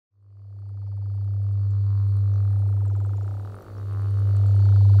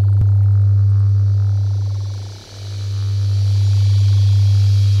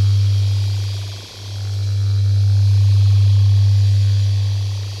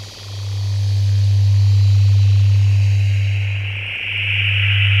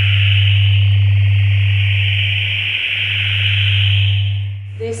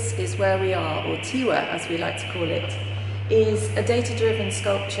Where We Are, or Tiwwa as we like to call it, is a data-driven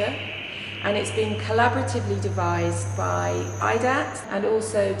sculpture, and it's been collaboratively devised by i-DAT and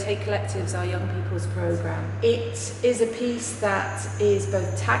also Tate Collective's Our Young People's Programme. It is a piece that is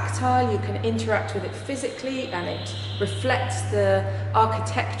both tactile, you can interact with it physically, and it reflects the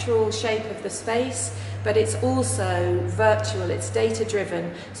architectural shape of the space, but it's also virtual, it's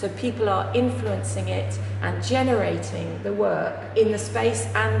data-driven, so people are influencing it and generating the work in the space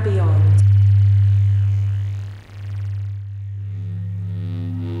and beyond.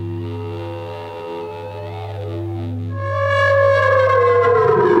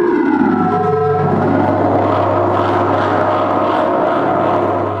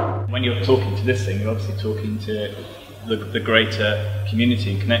 When you're talking to this thing, you're obviously talking to the greater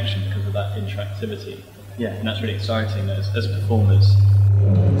community and connection because of that interactivity. Yeah, and that's really exciting as performers.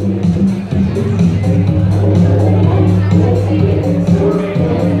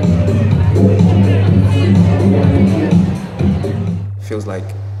 Feels like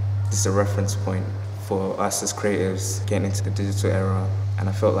this is a reference point for us as creatives getting into the digital era, and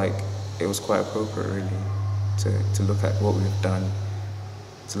I felt like it was quite appropriate really to look at what we've done,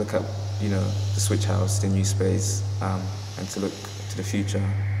 to look at, you know, the Switch House, the new space, and to look to the future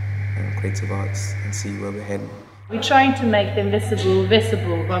and creative arts and see where we're heading. We're trying to make the invisible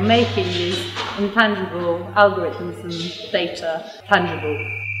visible by making these intangible algorithms and data tangible.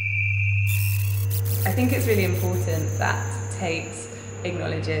 I think it's really important that Tate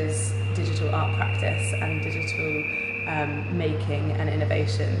acknowledges digital art practice and digital making and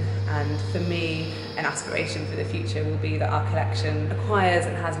innovation, and for me an aspiration for the future will be that our collection acquires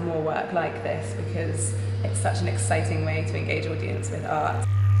and has more work like this, because it's such an exciting way to engage audience with art.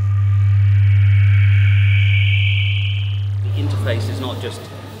 The interface is not just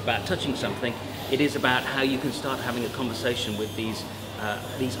about touching something, it is about how you can start having a conversation with these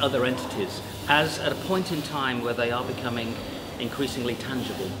other entities as at a point in time where they are becoming increasingly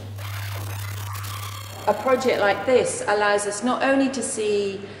tangible. A project like this allows us not only to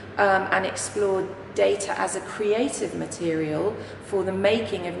see and explore data as a creative material for the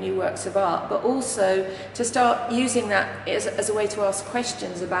making of new works of art, but also to start using that as a way to ask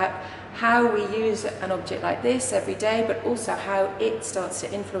questions about how we use an object like this every day, but also how it starts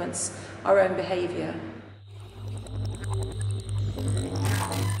to influence our own behaviour.